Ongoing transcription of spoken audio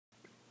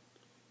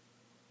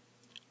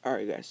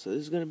Alright guys, so this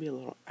is going to be a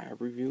little app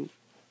review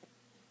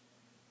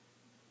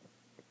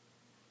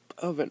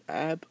of an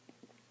app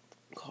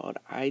called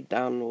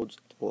iDownloads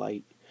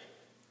Lite.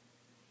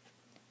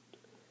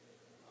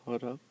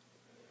 Hold up,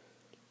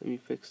 let me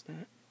fix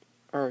that.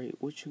 Alright,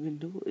 what you can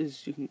do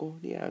is you can go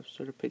on the App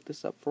Store to pick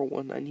this up for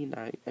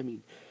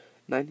 $1.99.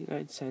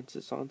 99 cents.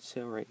 It's on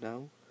sale right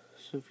now.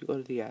 So if you go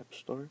to the App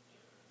Store,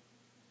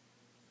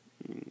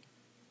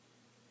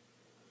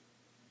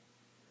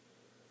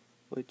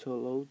 wait till it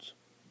loads,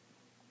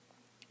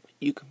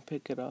 you can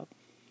pick it up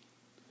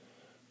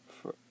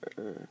for,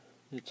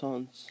 it's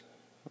on,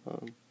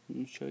 let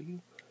me show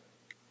you,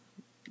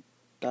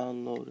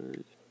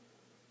 Downloaders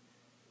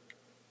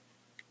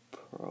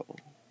Pro.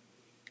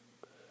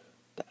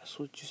 That's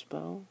what you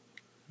spell.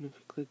 And if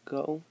you click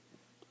go,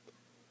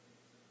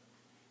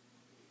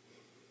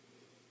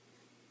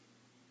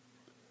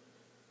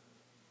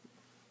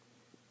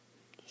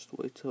 just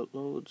wait till it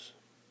loads,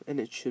 and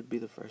it should be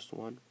the first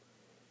one.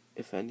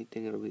 If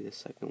anything, it'll be the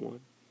second one.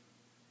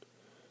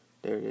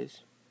 There it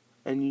is.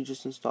 And you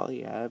just install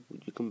the app.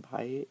 You can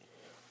buy it,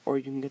 or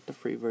you can get the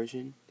free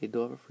version. They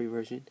do have a free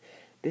version.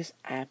 This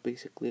app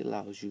basically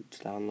allows you to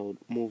download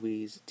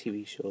movies,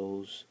 TV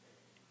shows,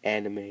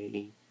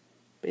 anime,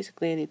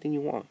 basically anything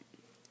you want.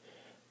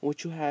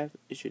 What you have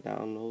is your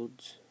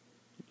downloads,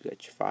 you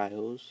got your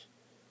files,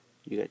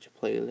 you got your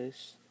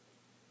playlist,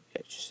 you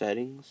got your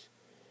settings,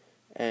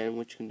 and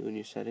what you can do in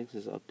your settings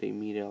is update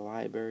media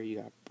library,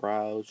 you got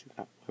browse, you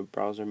got web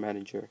browser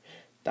manager,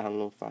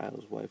 download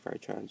files, Wi-Fi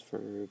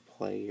transfer,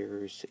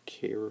 players,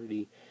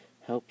 security,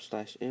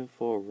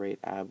 help/info, rate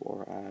app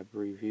or app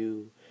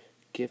review,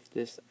 gift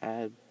this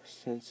app,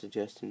 send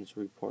suggestions,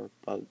 report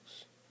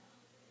bugs.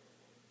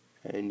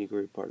 And you can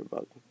report a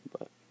bug,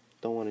 but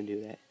don't want to do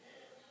that.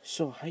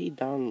 So how you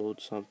download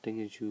something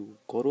is you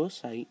go to a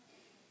site.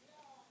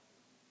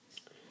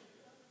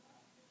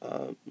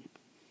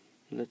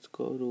 Let's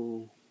go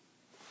to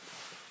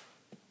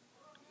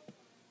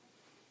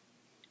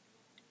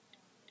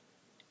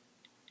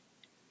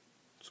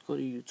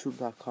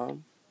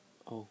YouTube.com.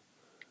 Oh,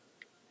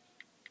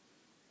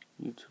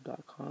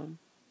 YouTube.com,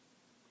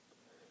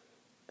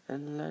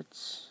 and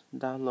let's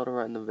download a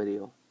random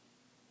video.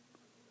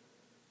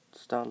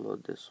 Let's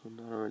download this one.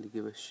 I don't really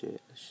give a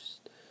shit.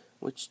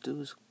 What you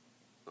do is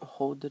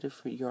hold it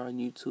if you're on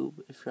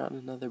YouTube. If you're on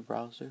another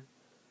browser.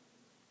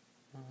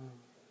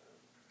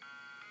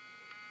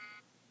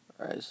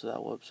 Alright, so that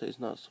website's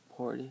not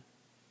supported.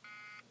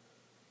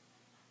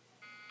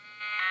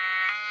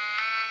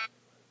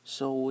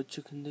 So what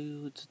you can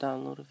do to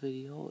download a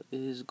video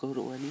is go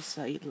to any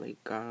site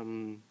like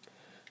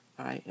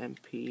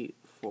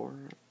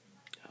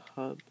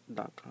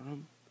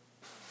imp4hub.com.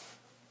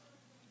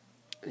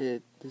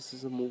 This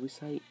is a movie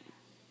site.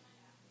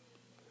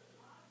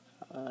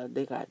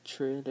 They got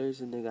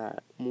trailers and they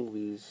got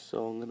movies.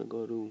 So I'm gonna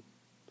go to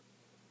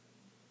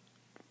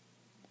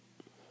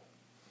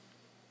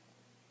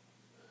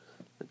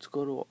let's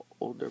go to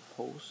older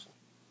post.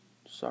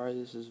 Sorry,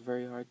 this is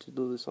very hard to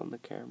do this on the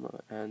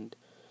camera and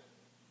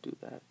do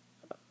that.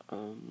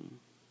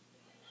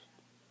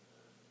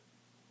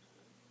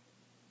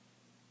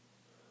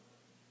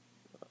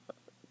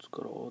 Let's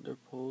go to older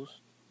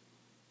post.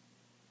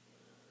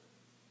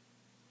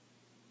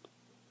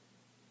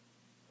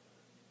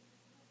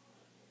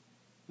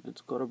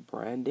 Let's go to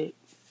brand it.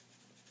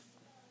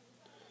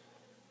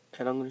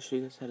 And I'm going to show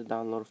you guys how to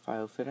download a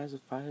file. If it has a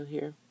file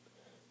here,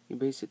 you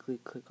basically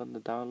click on the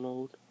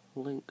download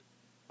link,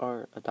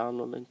 or a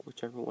download link,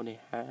 whichever one it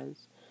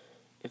has.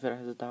 If it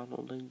has a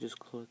download link, just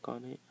click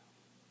on it.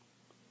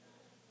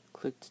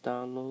 Click to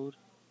download.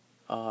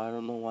 I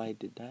don't know why I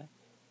did that.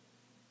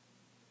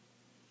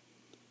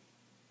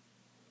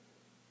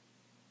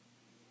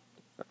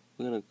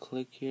 We're going to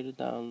click here to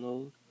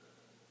download.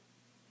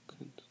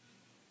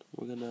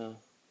 We're going to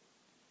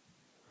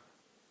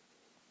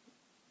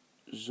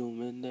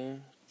zoom in there.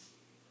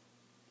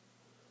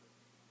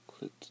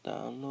 Click to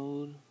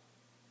download.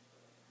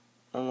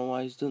 I don't know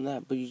why he's doing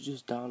that, but you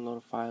just download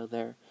a file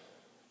there.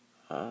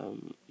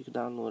 You can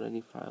download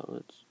any file.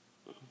 It's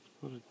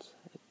what it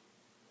said.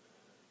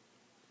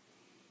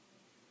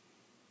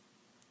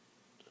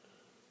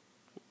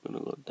 I'm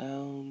gonna go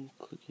down,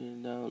 click here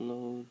and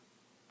download.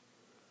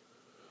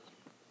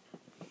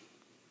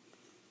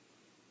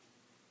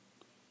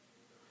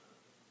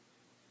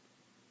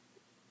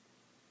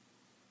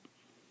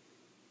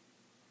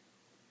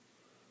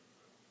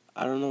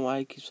 I don't know why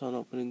it keeps on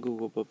opening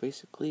Google, but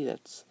basically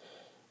that's,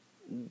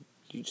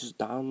 you just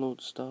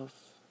download stuff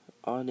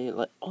on it.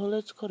 Like, oh,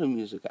 let's go to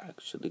music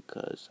actually,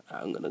 cause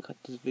I'm gonna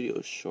cut this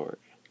video short.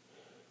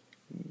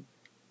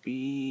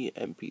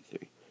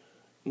 MP3.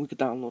 We could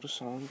download a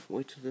song.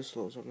 Wait till this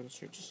loads. I'm gonna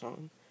search a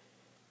song.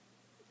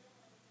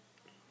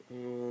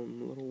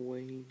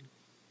 Lil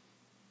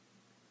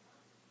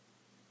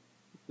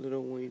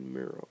Wayne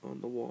Mirror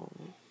on the Wall.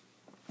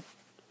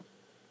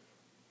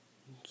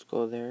 Let's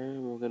go there,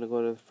 and we're gonna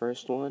go to the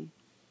first one.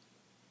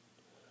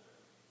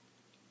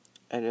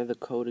 Enter the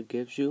code it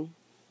gives you,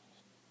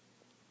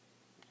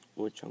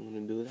 which I'm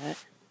gonna do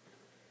that.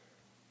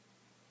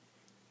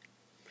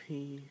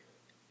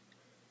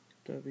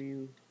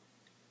 PWQ.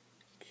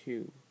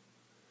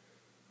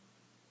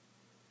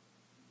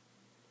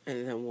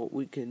 And then what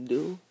we can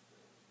do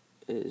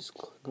is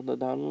click on the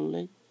download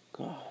link.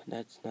 Oh,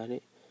 that's not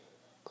it.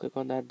 Click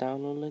on that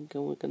download link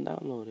and we can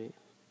download it.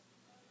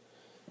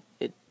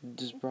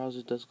 This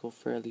browser does go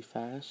fairly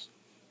fast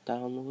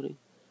downloading.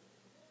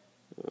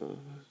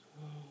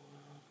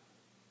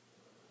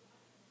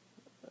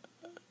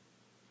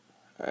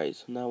 Alright,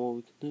 so now what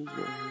we can do is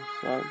go ahead and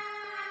start.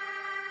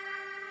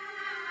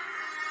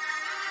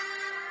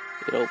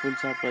 It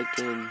opens up like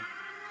in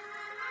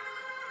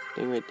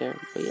thing right there.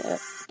 But yeah,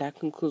 that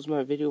concludes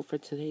my video for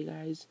today,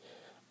 guys.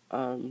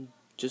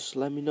 Just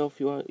let me know if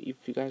you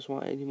guys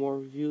want any more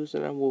reviews,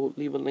 and I will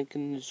leave a link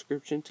in the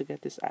description to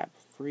get this app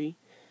free.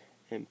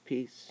 And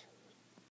peace.